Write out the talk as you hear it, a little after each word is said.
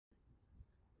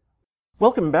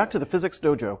Welcome back to the Physics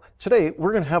Dojo. Today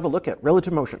we're going to have a look at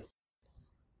relative motion.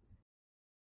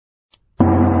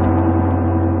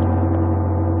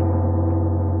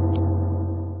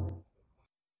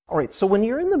 Alright, so when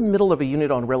you're in the middle of a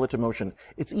unit on relative motion,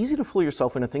 it's easy to fool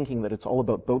yourself into thinking that it's all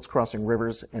about boats crossing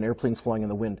rivers and airplanes flying in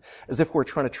the wind, as if we're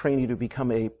trying to train you to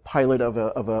become a pilot of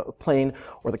a plane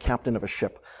or the captain of a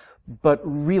ship. But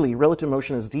really, relative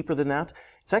motion is deeper than that.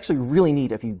 It's actually really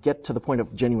neat if you get to the point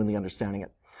of genuinely understanding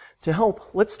it. To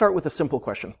help, let's start with a simple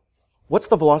question. What's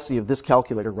the velocity of this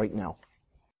calculator right now?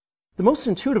 The most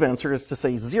intuitive answer is to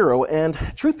say 0, and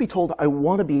truth be told, I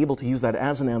want to be able to use that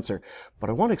as an answer, but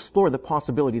I want to explore the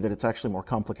possibility that it's actually more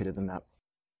complicated than that.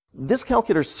 This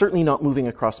calculator is certainly not moving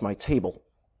across my table.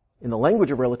 In the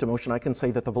language of relative motion, I can say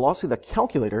that the velocity of the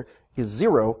calculator is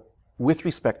 0 with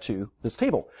respect to this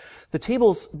table. The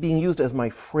table's being used as my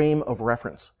frame of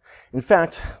reference. In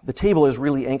fact, the table is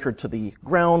really anchored to the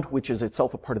ground, which is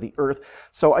itself a part of the Earth.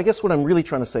 So I guess what I'm really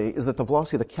trying to say is that the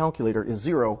velocity of the calculator is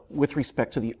 0 with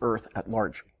respect to the Earth at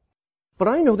large. But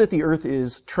I know that the Earth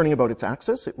is turning about its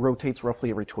axis. It rotates roughly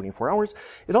every 24 hours.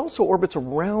 It also orbits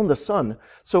around the Sun.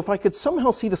 So if I could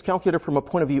somehow see this calculator from a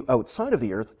point of view outside of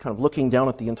the Earth, kind of looking down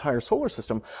at the entire solar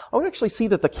system, I would actually see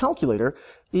that the calculator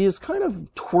is kind of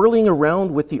twirling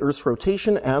around with the Earth's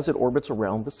rotation as it orbits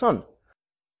around the Sun.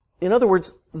 In other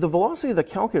words, the velocity of the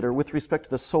calculator with respect to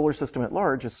the solar system at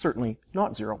large is certainly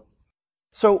not 0.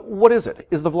 So what is it?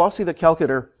 Is the velocity of the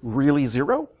calculator really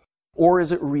 0? Or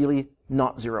is it really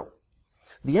not 0?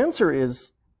 The answer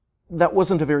is, that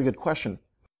wasn't a very good question.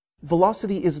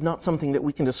 Velocity is not something that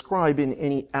we can describe in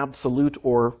any absolute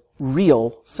or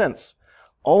real sense.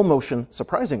 All motion,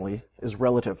 surprisingly, is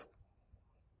relative.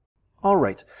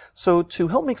 Alright, so to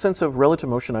help make sense of relative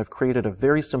motion, I've created a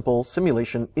very simple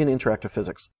simulation in interactive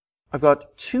physics. I've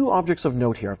got two objects of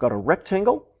note here. I've got a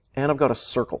rectangle and I've got a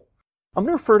circle. I'm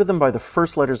going to refer to them by the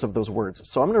first letters of those words.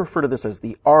 So I'm going to refer to this as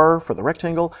the R for the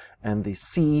rectangle and the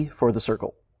C for the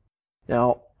circle.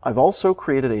 Now, I've also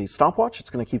created a stopwatch. It's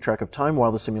going to keep track of time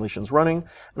while the simulation is running.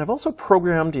 And I've also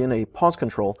programmed in a pause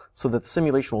control so that the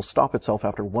simulation will stop itself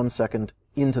after 1 second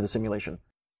into the simulation.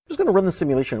 I'm just going to run the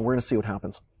simulation and we're going to see what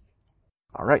happens.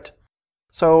 All right.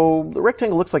 So the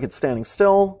rectangle looks like it's standing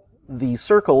still. The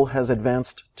circle has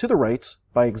advanced to the right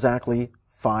by exactly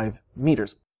 5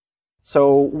 meters.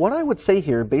 So what I would say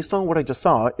here, based on what I just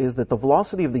saw, is that the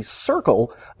velocity of the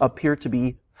circle appeared to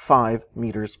be 5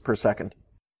 meters per second.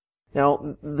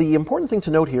 Now, the important thing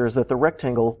to note here is that the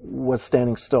rectangle was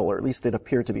standing still, or at least it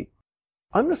appeared to be.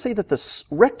 I'm going to say that this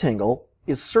rectangle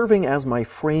is serving as my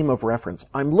frame of reference.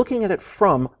 I'm looking at it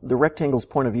from the rectangle's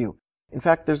point of view. In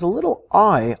fact, there's a little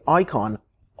eye icon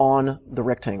on the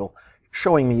rectangle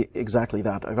showing me exactly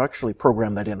that. I've actually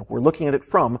programmed that in. We're looking at it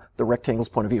from the rectangle's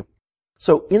point of view.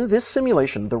 So in this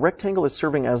simulation, the rectangle is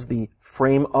serving as the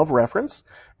frame of reference,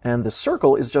 and the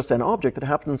circle is just an object that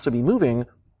happens to be moving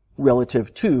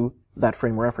relative to that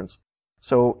frame of reference.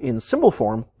 So in symbol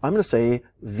form, I'm going to say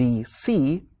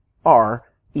VCR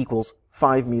equals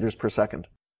 5 meters per second.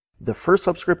 The first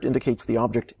subscript indicates the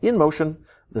object in motion.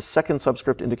 The second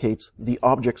subscript indicates the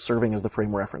object serving as the frame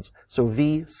of reference. So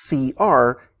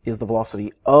VCR is the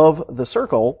velocity of the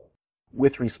circle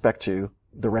with respect to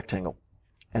the rectangle.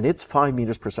 And it's 5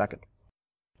 meters per second.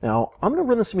 Now, I'm going to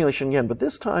run the simulation again, but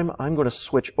this time I'm going to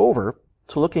switch over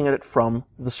to looking at it from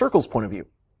the circle's point of view.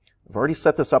 I've already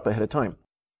set this up ahead of time.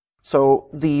 So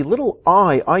the little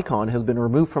eye icon has been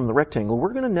removed from the rectangle.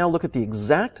 We're going to now look at the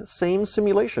exact same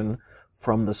simulation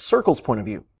from the circle's point of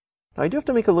view. Now I do have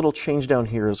to make a little change down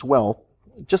here as well,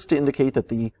 just to indicate that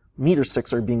the meter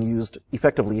sticks are being used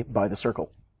effectively by the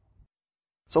circle.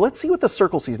 So let's see what the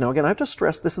circle sees. Now again, I have to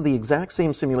stress this is the exact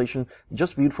same simulation,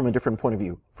 just viewed from a different point of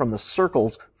view, from the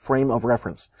circle's frame of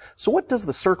reference. So what does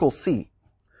the circle see?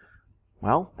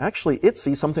 Well, actually it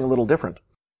sees something a little different.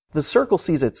 The circle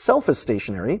sees itself as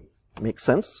stationary. Makes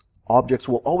sense. Objects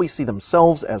will always see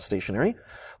themselves as stationary.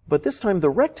 But this time the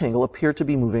rectangle appeared to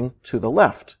be moving to the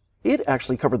left. It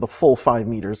actually covered the full 5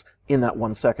 meters in that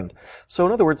 1 second. So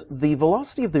in other words, the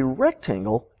velocity of the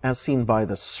rectangle, as seen by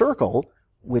the circle,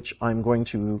 which I'm going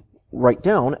to write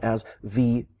down as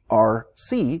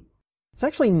VRC, is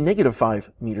actually negative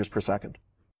 5 meters per second.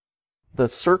 The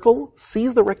circle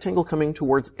sees the rectangle coming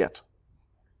towards it.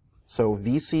 So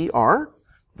VCR,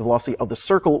 the velocity of the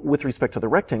circle with respect to the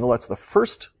rectangle, that's the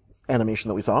first animation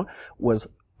that we saw, was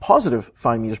positive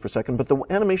 5 meters per second, but the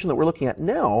animation that we're looking at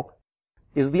now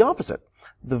is the opposite.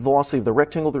 The velocity of the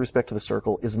rectangle with respect to the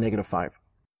circle is negative 5.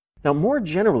 Now, more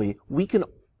generally, we can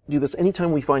do this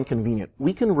anytime we find convenient.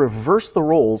 We can reverse the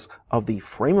roles of the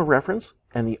frame of reference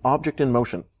and the object in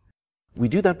motion. We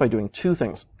do that by doing two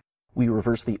things. We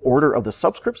reverse the order of the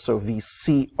subscripts, so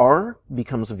VCR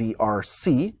becomes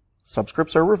VRC.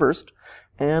 Subscripts are reversed,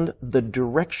 and the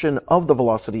direction of the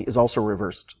velocity is also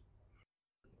reversed.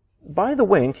 By the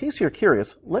way, in case you're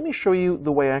curious, let me show you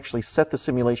the way I actually set the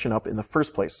simulation up in the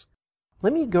first place.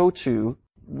 Let me go to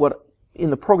what in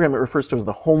the program it refers to as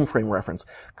the home frame reference,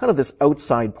 kind of this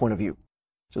outside point of view.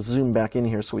 Just zoom back in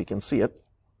here so we can see it.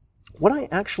 What I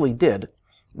actually did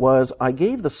was I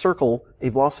gave the circle a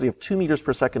velocity of 2 meters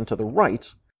per second to the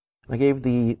right, and I gave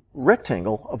the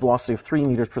rectangle a velocity of 3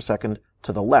 meters per second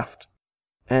to the left.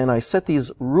 And I set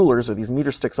these rulers, or these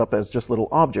meter sticks, up as just little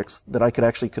objects that I could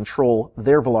actually control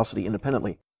their velocity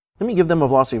independently. Let me give them a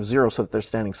velocity of 0 so that they're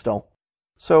standing still.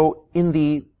 So in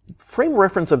the frame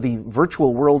reference of the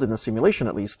virtual world in the simulation,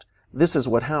 at least, this is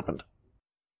what happened.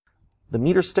 The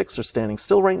meter sticks are standing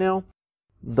still right now.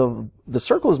 The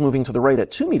circle is moving to the right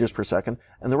at 2 meters per second,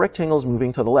 and the rectangle is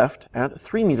moving to the left at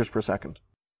 3 meters per second.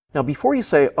 Now, before you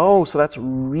say, oh, so that's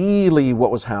really what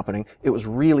was happening, it was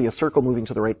really a circle moving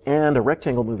to the right and a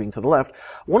rectangle moving to the left,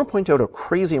 I want to point out a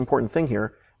crazy important thing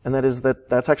here, and that is that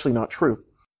that's actually not true.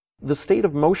 The state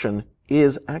of motion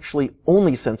is actually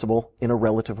only sensible in a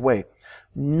relative way.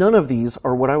 None of these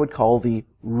are what I would call the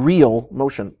real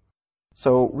motion.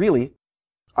 So really,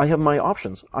 I have my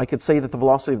options. I could say that the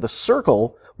velocity of the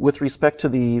circle with respect to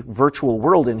the virtual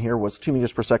world in here was 2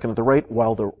 meters per second at the right,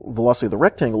 while the velocity of the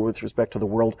rectangle with respect to the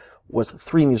world was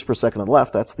 3 meters per second at the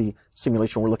left. That's the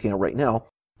simulation we're looking at right now.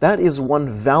 That is one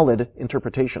valid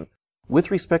interpretation.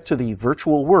 With respect to the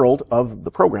virtual world of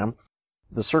the program,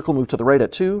 the circle moved to the right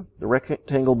at 2, the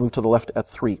rectangle moved to the left at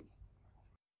 3.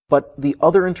 But the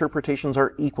other interpretations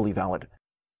are equally valid.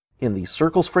 In the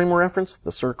circle's frame of reference,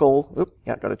 the circle,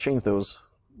 got to change those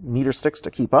meter sticks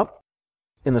to keep up.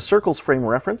 In the circle's frame of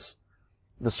reference,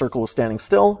 the circle was standing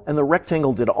still, and the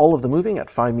rectangle did all of the moving at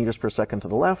 5 meters per second to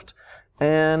the left.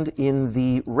 And in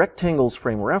the rectangle's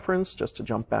frame of reference, just to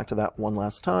jump back to that one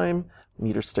last time,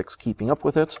 meter sticks keeping up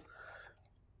with it,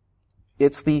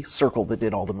 it's the circle that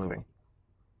did all the moving.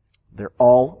 They're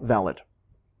all valid.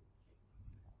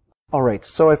 Alright,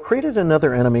 so I've created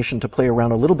another animation to play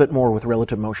around a little bit more with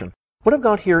relative motion. What I've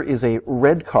got here is a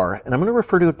red car, and I'm going to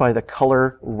refer to it by the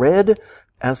color red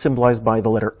as symbolized by the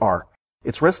letter R.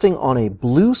 It's resting on a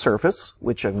blue surface,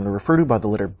 which I'm going to refer to by the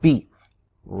letter B.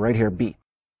 Right here, B.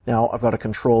 Now, I've got a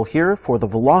control here for the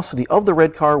velocity of the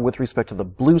red car with respect to the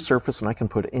blue surface, and I can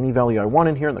put any value I want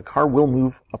in here, and the car will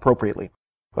move appropriately.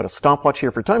 Got a stopwatch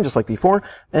here for time, just like before,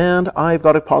 and I've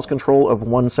got a pause control of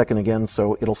 1 second again,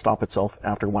 so it'll stop itself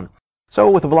after 1.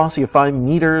 So with a velocity of 5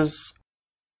 meters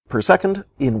per second,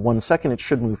 in 1 second it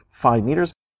should move 5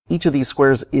 meters. Each of these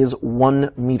squares is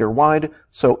 1 meter wide,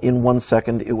 so in 1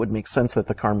 second it would make sense that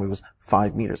the car moves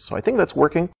 5 meters. So I think that's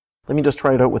working. Let me just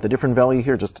try it out with a different value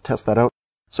here just to test that out.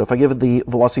 So if I give the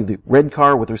velocity of the red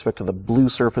car with respect to the blue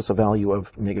surface a value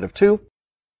of -2,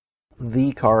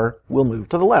 the car will move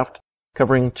to the left,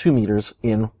 covering 2 meters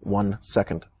in 1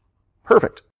 second.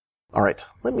 Perfect. All right,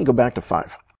 let me go back to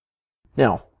 5.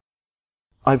 Now,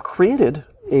 I've created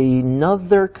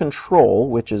another control,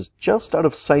 which is just out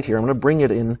of sight here. I'm going to bring it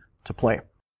in to play.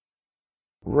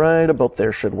 Right about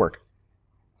there should work.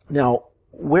 Now,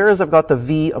 whereas I've got the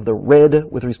V of the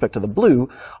red with respect to the blue,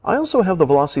 I also have the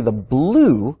velocity of the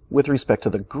blue with respect to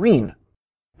the green.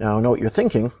 Now, I know what you're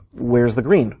thinking. Where's the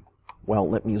green? Well,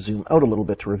 let me zoom out a little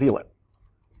bit to reveal it.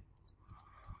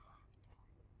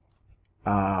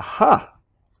 Aha!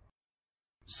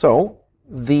 So,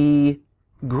 the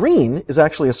green is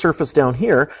actually a surface down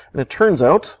here, and it turns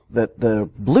out that the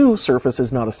blue surface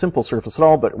is not a simple surface at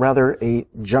all, but rather a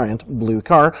giant blue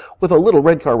car with a little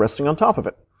red car resting on top of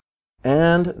it.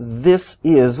 And this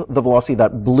is the velocity of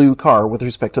that blue car with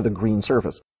respect to the green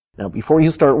surface. Now, before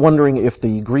you start wondering if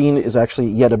the green is actually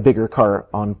yet a bigger car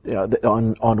on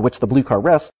which the blue car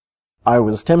rests, I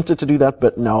was tempted to do that,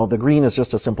 but no, the green is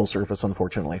just a simple surface,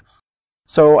 unfortunately.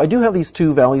 So I do have these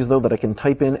two values, though, that I can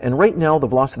type in, and right now the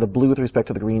velocity of the blue with respect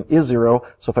to the green is 0,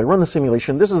 so if I run the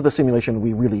simulation, this is the simulation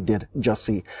we really did just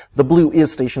see. The blue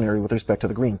is stationary with respect to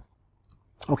the green.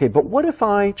 Okay, but what if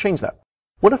I change that?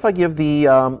 What if I give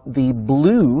the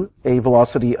blue a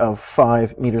velocity of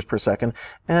 5 meters per second,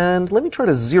 and let me try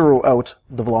to zero out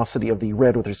the velocity of the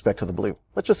red with respect to the blue.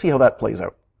 Let's just see how that plays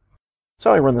out.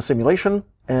 So I run the simulation,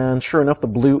 and sure enough, the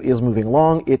blue is moving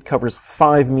along. It covers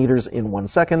 5 meters in 1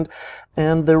 second.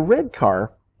 And the red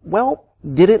car, well,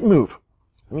 did it move?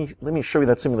 Let me show you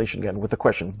that simulation again with the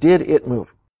question, did it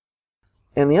move?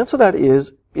 And the answer to that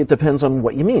is, it depends on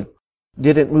what you mean.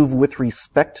 Did it move with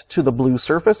respect to the blue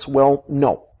surface? Well,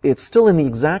 no. It's still in the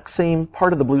exact same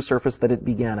part of the blue surface that it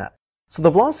began at. So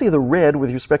the velocity of the red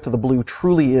with respect to the blue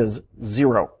truly is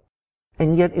 0.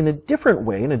 and yet in a different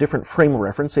way, in a different frame of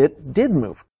reference, it did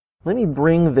move. Let me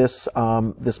bring this,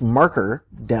 this marker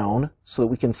down so that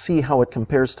we can see how it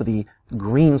compares to the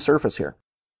green surface here.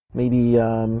 Maybe,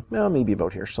 well, maybe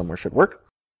about here somewhere should work.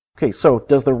 Okay, so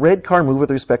does the red car move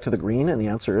with respect to the green? And the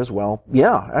answer is, well,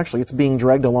 yeah, actually it's being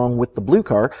dragged along with the blue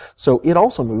car, so it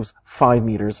also moves 5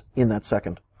 meters in that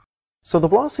second. So the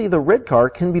velocity of the red car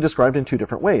can be described in two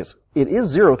different ways. It is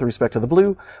 0 with respect to the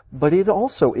blue, but it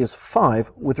also is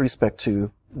 5 with respect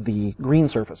to the green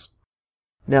surface.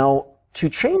 Now, to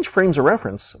change frames of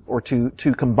reference, or to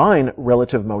combine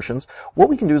relative motions, what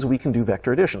we can do is we can do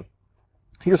vector addition.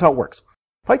 Here's how it works.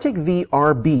 If I take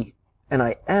VRB and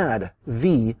I add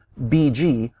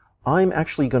VBG, I'm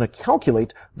actually going to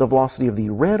calculate the velocity of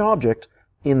the red object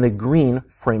in the green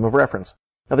frame of reference.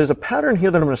 Now there's a pattern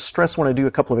here that I'm going to stress when I do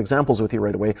a couple of examples with you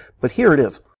right away, but here it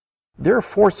is. There are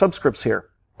 4 subscripts here.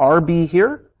 RB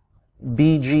here,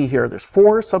 BG here. There's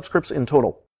 4 subscripts in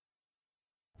total.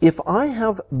 If I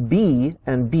have B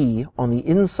and B on the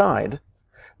inside,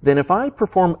 then if I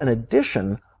perform an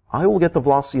addition, I will get the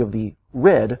velocity of the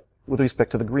red with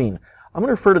respect to the green. I'm going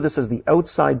to refer to this as the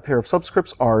outside pair of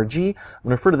subscripts, RG. I'm going to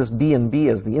refer to this B and B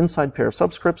as the inside pair of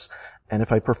subscripts, and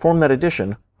if I perform that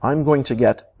addition, I'm going to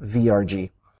get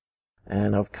VRG.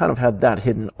 And I've kind of had that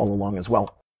hidden all along as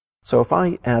well. So if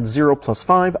I add 0 plus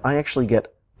 5, I actually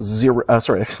get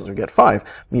 5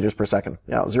 meters per second.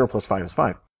 Yeah, 0 plus 5 is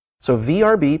 5. So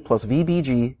VRB plus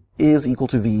VBG is equal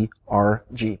to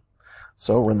VRG.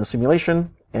 So run the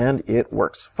simulation, and it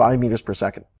works. 5 meters per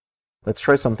second. Let's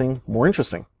try something more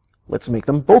interesting. Let's make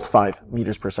them both 5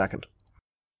 meters per second.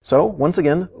 So, once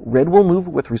again, red will move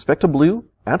with respect to blue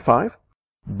at 5.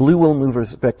 Blue will move with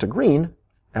respect to green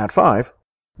at 5.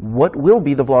 What will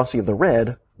be the velocity of the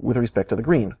red with respect to the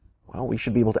green? Well, we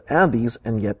should be able to add these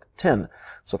and get 10.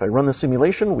 So if I run the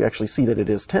simulation, we actually see that it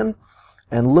is 10.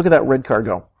 And look at that red car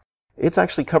go. It's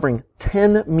actually covering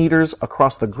 10 meters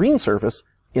across the green surface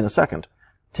in a second.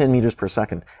 10 meters per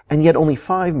second. And yet only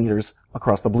 5 meters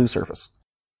across the blue surface.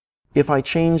 If I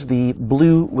change the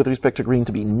blue with respect to green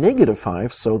to be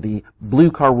 -5, so the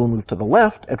blue car will move to the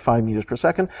left at 5 meters per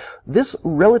second, this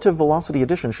relative velocity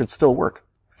addition should still work.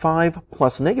 5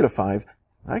 plus -5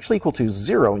 actually equal to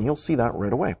 0, and you'll see that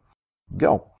right away.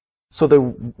 Go. So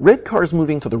the red car is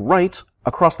moving to the right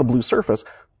across the blue surface,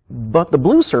 but the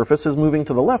blue surface is moving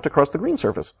to the left across the green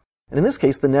surface. And in this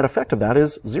case, the net effect of that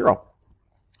is 0.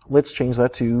 Let's change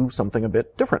that to something a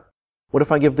bit different. What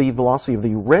if I give the velocity of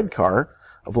the red car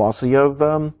a velocity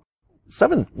of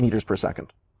 7 meters per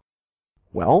second?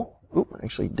 Well,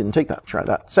 actually didn't take that. Try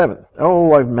that. 7.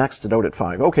 Oh, I've maxed it out at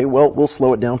 5. Okay, well, we'll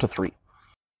slow it down to 3.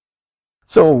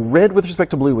 So red with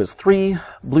respect to blue is 3.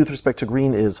 Blue with respect to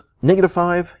green is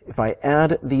 -5. If I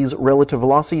add these relative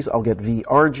velocities, I'll get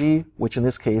VRG, which in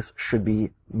this case should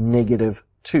be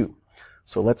 -2.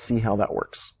 So let's see how that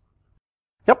works.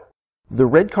 Yep. The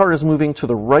red car is moving to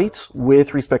the right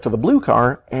with respect to the blue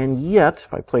car, and yet,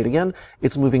 if I play it again,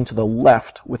 it's moving to the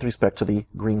left with respect to the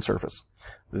green surface.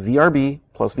 VRB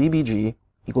plus VBG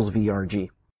equals VRG.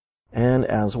 And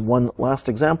as one last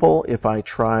example, if I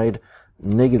tried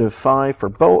 -5 for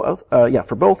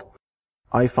both,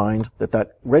 I find that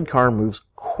that red car moves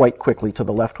quite quickly to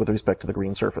the left with respect to the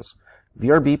green surface.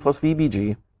 VRB plus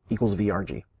VBG equals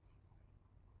VRG.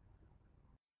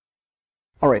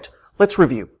 All right, let's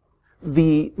review.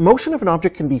 The motion of an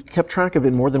object can be kept track of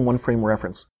in more than one frame of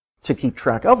reference. To keep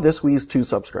track of this, we use 2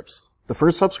 subscripts. The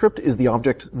first subscript is the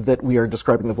object that we are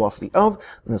describing the velocity of,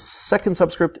 and the second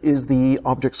subscript is the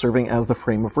object serving as the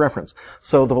frame of reference.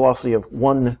 So the velocity of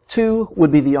 1, 2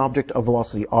 would be the object of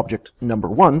velocity object number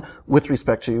 1 with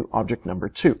respect to object number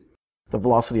 2. The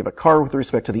velocity of a car with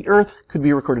respect to the Earth could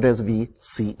be recorded as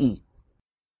VCE.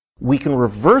 We can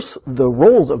reverse the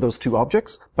roles of those 2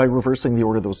 objects by reversing the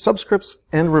order of those subscripts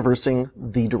and reversing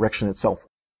the direction itself.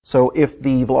 So if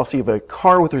the velocity of a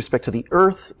car with respect to the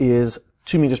Earth is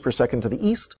 2 meters per second to the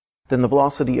east, then the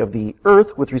velocity of the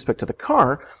Earth with respect to the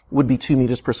car would be 2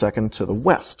 meters per second to the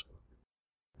west.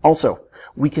 Also,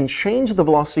 we can change the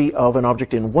velocity of an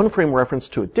object in one frame of reference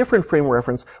to a different frame of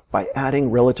reference by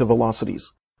adding relative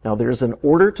velocities. Now there's an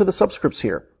order to the subscripts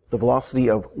here. The velocity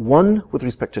of 1 with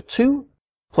respect to 2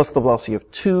 plus the velocity of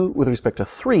 2 with respect to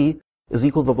 3 is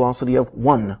equal to the velocity of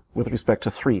 1 with respect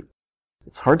to 3.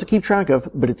 It's hard to keep track of,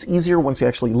 but it's easier once you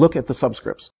actually look at the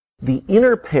subscripts. The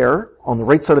inner pair on the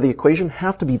right side of the equation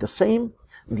have to be the same.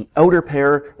 The outer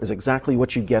pair is exactly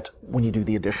what you get when you do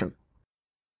the addition.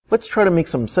 Let's try to make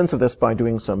some sense of this by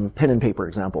doing some pen and paper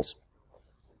examples.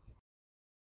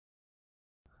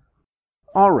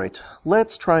 All right,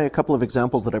 let's try a couple of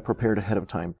examples that I prepared ahead of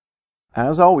time.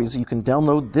 As always, you can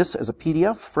download this as a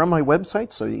PDF from my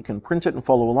website, so you can print it and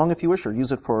follow along if you wish, or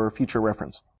use it for future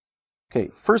reference. Okay,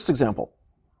 first example.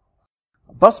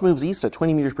 A bus moves east at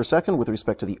 20 meters per second with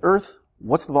respect to the Earth.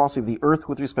 What's the velocity of the Earth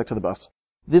with respect to the bus?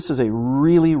 This is a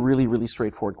really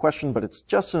straightforward question, but it's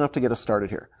just enough to get us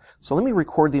started here. So let me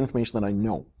record the information that I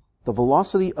know. The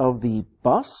velocity of the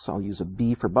bus, I'll use a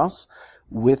B for bus,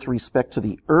 with respect to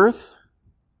the Earth,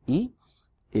 E,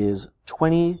 is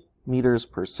 20 meters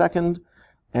per second,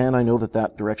 and I know that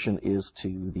that direction is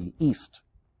to the east.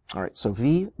 All right, so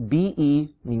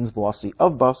BE means velocity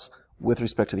of bus with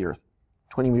respect to the Earth,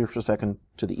 20 meters per second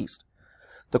to the east.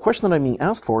 The question that I'm being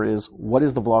asked for is, what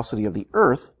is the velocity of the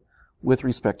Earth with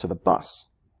respect to the bus?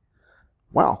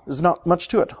 Wow, there's not much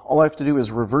to it. All I have to do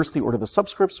is reverse the order of the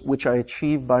subscripts, which I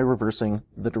achieve by reversing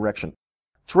the direction.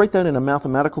 To write that in a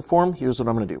mathematical form, here's what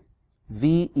I'm going to do.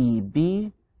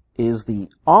 VEB is the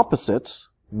opposite,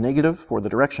 negative for the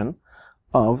direction,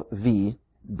 of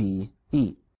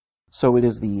VBE. So it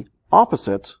is the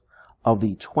opposite of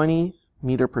the 20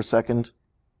 meter per second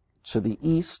to the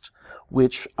east,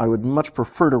 which I would much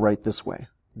prefer to write this way.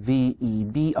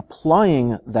 VEB,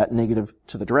 applying that negative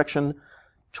to the direction,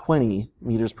 20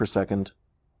 meters per second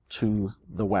to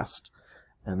the west.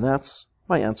 And that's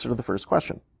my answer to the first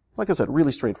question. Like I said,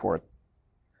 really straightforward.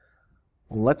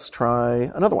 Let's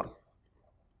try another one.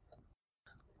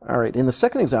 All right, in the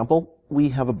second example, we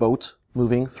have a boat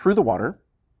moving through the water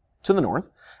to the north,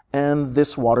 and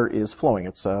this water is flowing.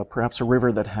 It's perhaps a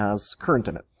river that has current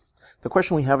in it. The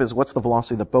question we have is, what's the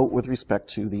velocity of the boat with respect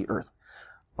to the Earth?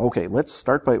 Okay, let's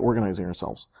start by organizing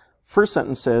ourselves. First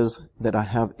sentence says that I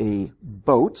have a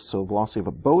boat, so velocity of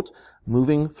a boat,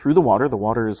 moving through the water. The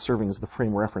water is serving as the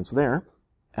frame reference there,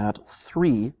 at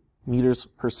 3 meters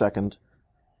per second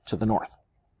to the north.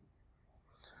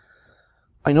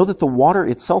 I know that the water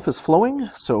itself is flowing,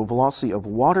 so velocity of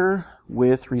water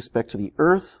with respect to the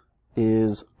Earth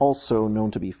is also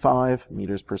known to be 5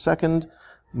 meters per second,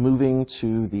 moving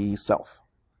to the south.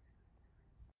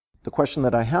 The question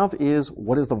that I have is,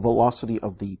 what is the velocity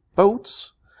of the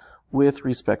boat with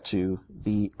respect to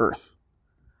the Earth?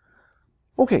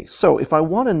 Okay, so if I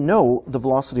want to know the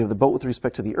velocity of the boat with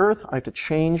respect to the Earth, I have to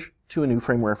change to a new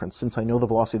frame reference, since I know the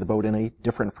velocity of the boat in a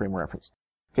different frame reference.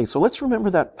 Okay, so let's remember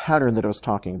that pattern that I was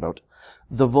talking about.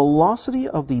 The velocity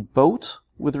of the boat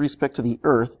with respect to the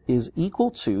Earth is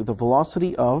equal to the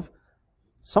velocity of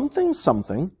something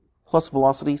something plus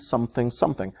velocity something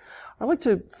something. I like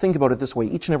to think about it this way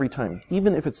each and every time,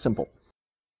 even if it's simple.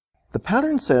 The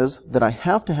pattern says that I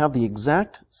have to have the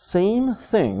exact same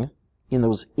thing in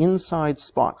those inside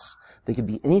spots. They could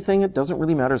be anything, it doesn't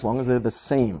really matter as long as they're the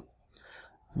same.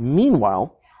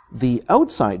 Meanwhile, the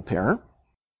outside pair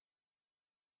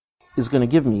is going to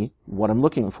give me what I'm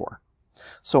looking for.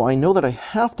 So I know that I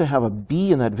have to have a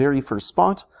B in that very first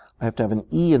spot, I have to have an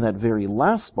E in that very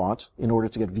last spot in order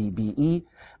to get VBE,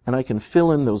 and I can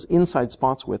fill in those inside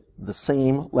spots with the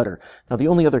same letter. Now the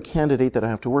only other candidate that I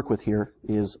have to work with here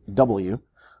is W,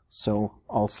 so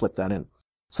I'll slip that in.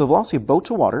 So the velocity of boat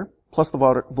to water plus the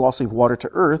velocity of water to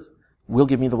Earth will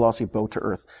give me the velocity of boat to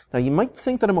Earth. Now you might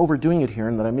think that I'm overdoing it here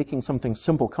and that I'm making something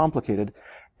simple complicated,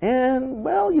 and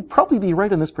well, you'd probably be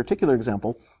right in this particular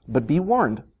example, but be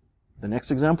warned, the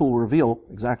next example will reveal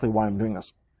exactly why I'm doing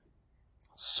this.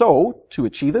 So, to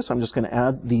achieve this, I'm just going to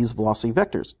add these velocity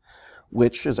vectors,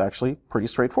 which is actually pretty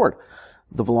straightforward.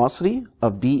 The velocity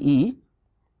of BE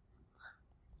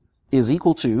is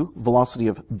equal to velocity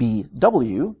of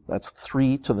BW, that's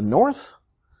 3 to the north,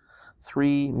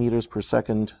 3 meters per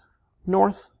second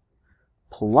north,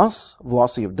 plus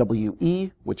velocity of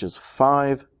WE, which is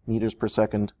 5 meters per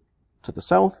second to the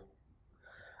south.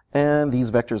 And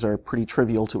these vectors are pretty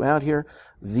trivial to add here.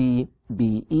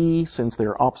 VBE, since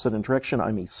they're opposite in direction,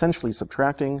 I'm essentially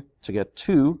subtracting to get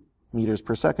 2 meters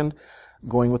per second,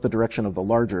 going with the direction of the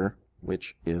larger,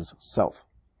 which is south.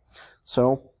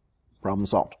 So, problem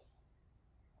solved.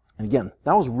 And again,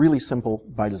 that was really simple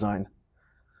by design.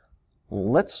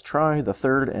 Let's try the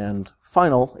third and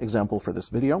final example for this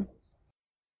video.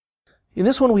 In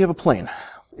this one, we have a plane.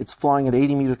 It's flying at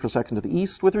 80 meters per second to the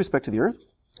east with respect to the Earth,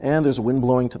 and there's a wind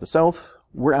blowing to the south.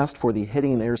 We're asked for the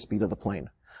heading and airspeed of the plane.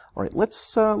 All right,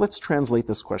 let's translate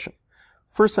this question.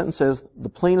 First sentence says the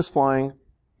plane is flying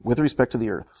with respect to the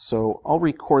Earth. So I'll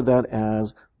record that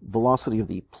as velocity of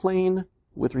the plane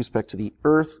with respect to the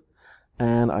Earth,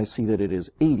 and I see that it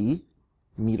is 80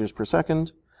 meters per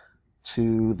second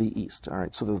to the east. All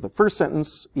right, so there's the first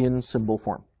sentence in symbol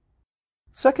form.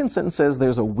 Second sentence says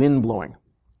there's a wind blowing.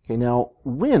 Okay, now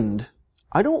wind,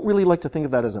 I don't really like to think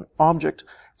of that as an object.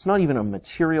 It's not even a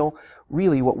material.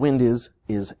 Really what wind is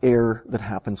air that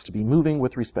happens to be moving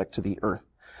with respect to the Earth.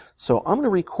 So I'm going to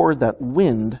record that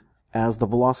wind as the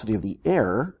velocity of the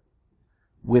air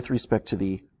with respect to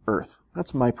the Earth.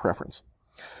 That's my preference.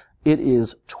 It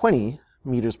is 20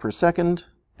 meters per second,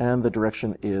 and the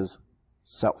direction is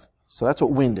south. So that's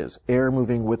what wind is, air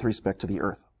moving with respect to the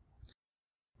Earth.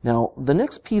 Now, the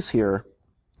next piece here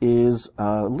is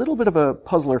a little bit of a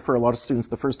puzzler for a lot of students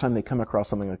the first time they come across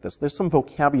something like this. There's some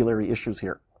vocabulary issues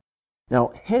here.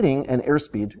 Now, heading and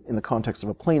airspeed, in the context of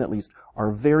a plane at least,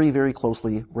 are very, very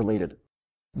closely related.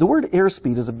 The word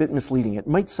airspeed is a bit misleading. It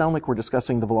might sound like we're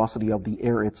discussing the velocity of the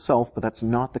air itself, but that's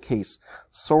not the case.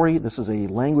 Sorry, this is a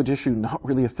language issue, not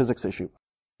really a physics issue.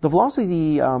 The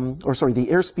velocity, the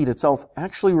airspeed itself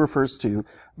actually refers to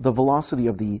the velocity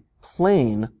of the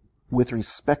plane with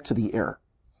respect to the air.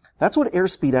 That's what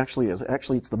airspeed actually is.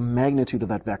 Actually, it's the magnitude of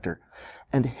that vector.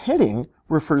 And heading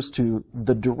refers to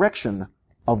the direction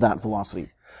of that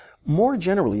velocity. More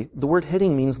generally, the word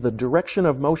heading means the direction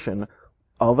of motion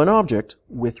of an object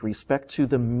with respect to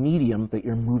the medium that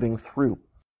you're moving through.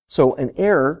 So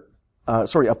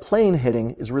a plane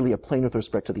heading is really a plane with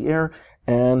respect to the air,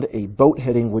 and a boat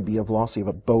heading would be a velocity of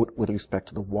a boat with respect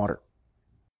to the water.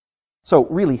 So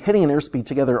really, heading and airspeed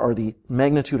together are the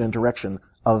magnitude and direction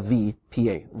of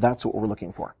VPA. That's what we're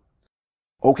looking for.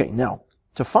 Okay, now,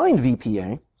 to find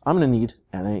VPA, I'm going to need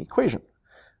an equation.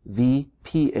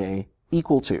 VPA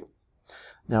equal to.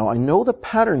 Now, I know the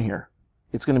pattern here.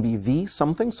 It's going to be V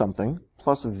something something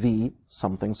plus V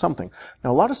something something.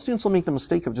 Now, a lot of students will make the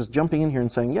mistake of just jumping in here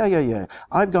and saying, yeah,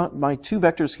 I've got my two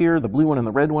vectors here, the blue one and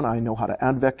the red one. I know how to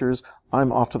add vectors.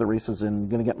 I'm off to the races and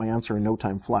going to get my answer in no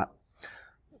time flat.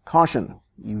 Caution,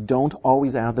 you don't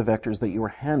always add the vectors that you are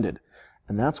handed.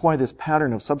 And that's why this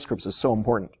pattern of subscripts is so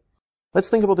important. Let's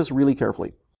think about this really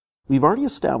carefully. We've already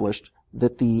established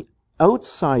that the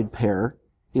outside pair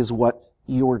is what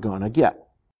you're going to get.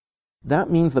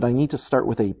 That means that I need to start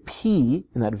with a P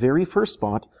in that very first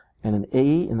spot and an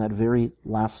A in that very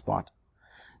last spot.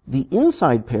 The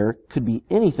inside pair could be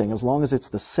anything as long as it's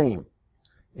the same.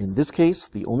 In this case,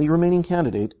 the only remaining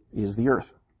candidate is the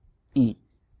Earth, E.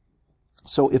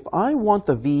 So if I want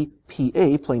the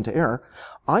VPA, plane to air,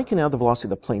 I can add the velocity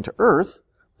of the plane to Earth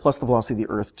plus the velocity of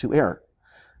the Earth to air.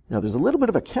 Now there's a little bit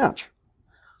of a catch.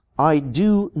 I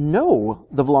do know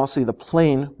the velocity of the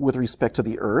plane with respect to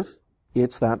the Earth.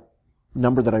 It's that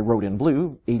number that I wrote in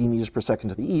blue, 80 meters per second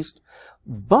to the east,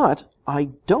 but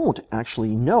I don't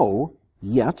actually know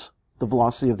yet the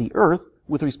velocity of the Earth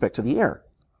with respect to the air.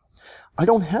 I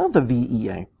don't have the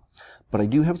VEA, but I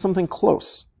do have something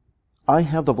close. I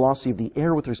have the velocity of the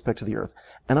air with respect to the Earth,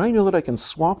 and I know that I can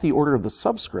swap the order of the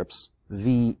subscripts,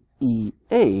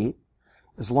 VEA,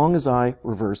 as long as I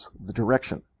reverse the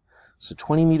direction. So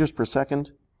 20 meters per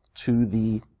second to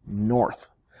the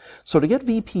north. So to get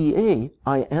VPA,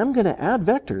 I am going to add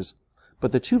vectors,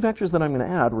 but the two vectors that I'm going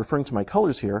to add, referring to my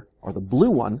colors here, are the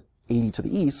blue one, 80 to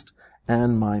the east,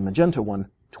 and my magenta one,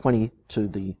 20 to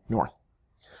the north.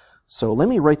 So let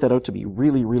me write that out to be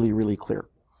really, really, really clear.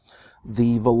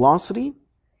 The velocity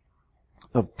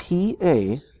of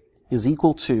PA is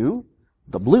equal to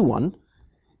the blue one,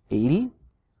 80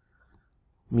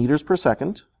 meters per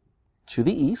second to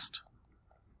the east,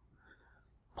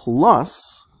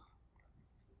 plus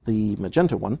the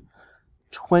magenta one,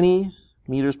 20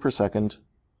 meters per second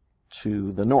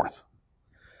to the north.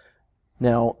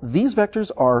 Now, these vectors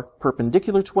are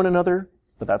perpendicular to one another,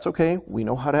 but that's okay. We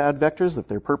know how to add vectors if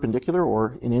they're perpendicular,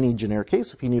 or in any generic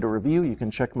case, if you need a review, you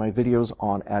can check my videos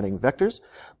on adding vectors.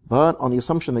 But on the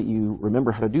assumption that you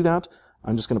remember how to do that,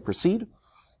 I'm just going to proceed.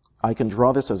 I can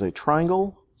draw this as a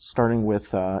triangle, starting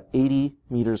with 80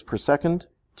 meters per second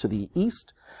to the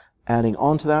east, adding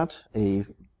onto that a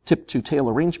tip-to-tail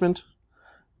arrangement,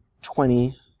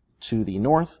 20 to the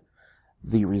north.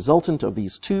 The resultant of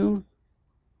these two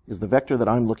is the vector that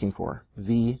I'm looking for,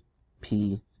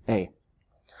 VPA.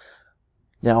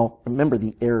 Now, remember,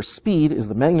 the air speed is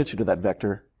the magnitude of that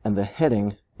vector, and the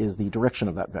heading is the direction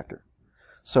of that vector.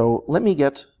 So let me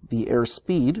get the air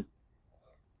speed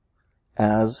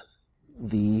as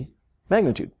the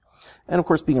magnitude. And of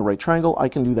course, being a right triangle, I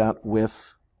can do that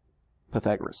with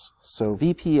Pythagoras. So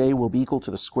VPA will be equal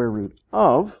to the square root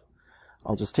of,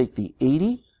 I'll just take the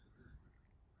 80,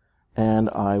 and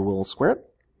I will square it,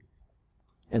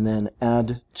 and then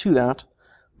add to that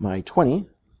my 20,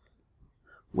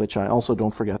 which I also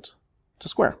don't forget to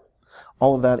square.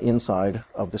 All of that inside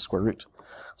of the square root.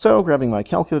 So grabbing my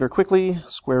calculator quickly,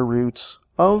 square root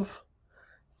of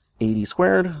 80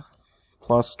 squared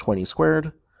plus 20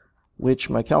 squared, which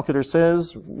my calculator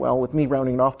says, well, with me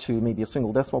rounding it off to maybe a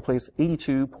single decimal place,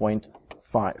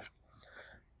 82.5.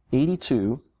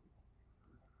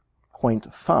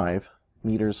 82.5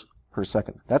 meters per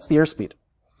second. That's the airspeed.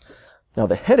 Now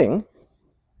the heading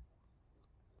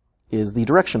is the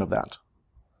direction of that.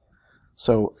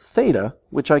 So theta,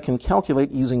 which I can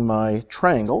calculate using my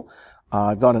triangle,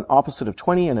 I've got an opposite of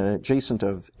 20 and an adjacent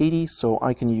of 80, so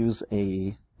I can use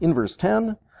a inverse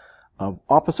tan of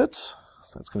opposites.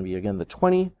 So that's going to be, again, the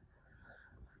 20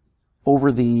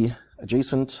 over the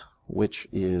adjacent, which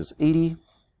is 80.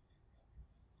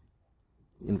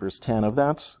 Inverse tan of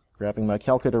that. Grabbing my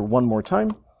calculator one more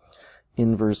time.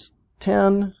 Inverse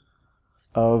tan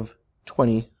of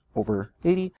 20 over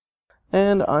 80.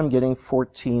 And I'm getting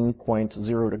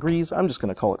 14.0 degrees. I'm just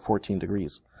going to call it 14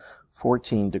 degrees.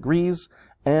 14 degrees.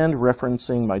 And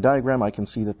referencing my diagram, I can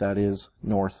see that that is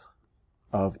north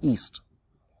of east.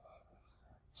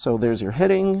 So there's your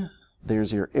heading,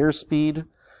 there's your airspeed,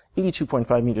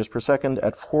 82.5 meters per second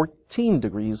at 14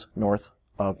 degrees north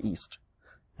of east.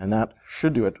 And that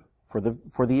should do it for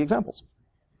the examples.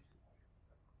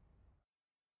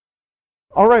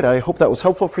 All right, I hope that was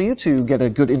helpful for you to get a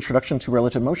good introduction to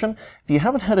relative motion. If you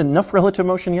haven't had enough relative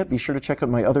motion yet, be sure to check out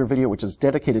my other video, which is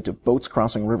dedicated to boats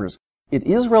crossing rivers. It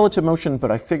is relative motion,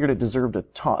 but I figured it deserved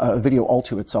a video all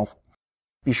to itself.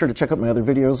 Be sure to check out my other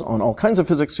videos on all kinds of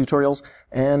physics tutorials,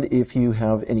 and if you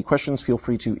have any questions, feel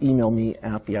free to email me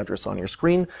at the address on your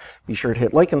screen. Be sure to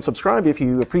hit like and subscribe if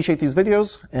you appreciate these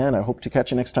videos, and I hope to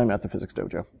catch you next time at the Physics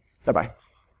Dojo. Bye-bye.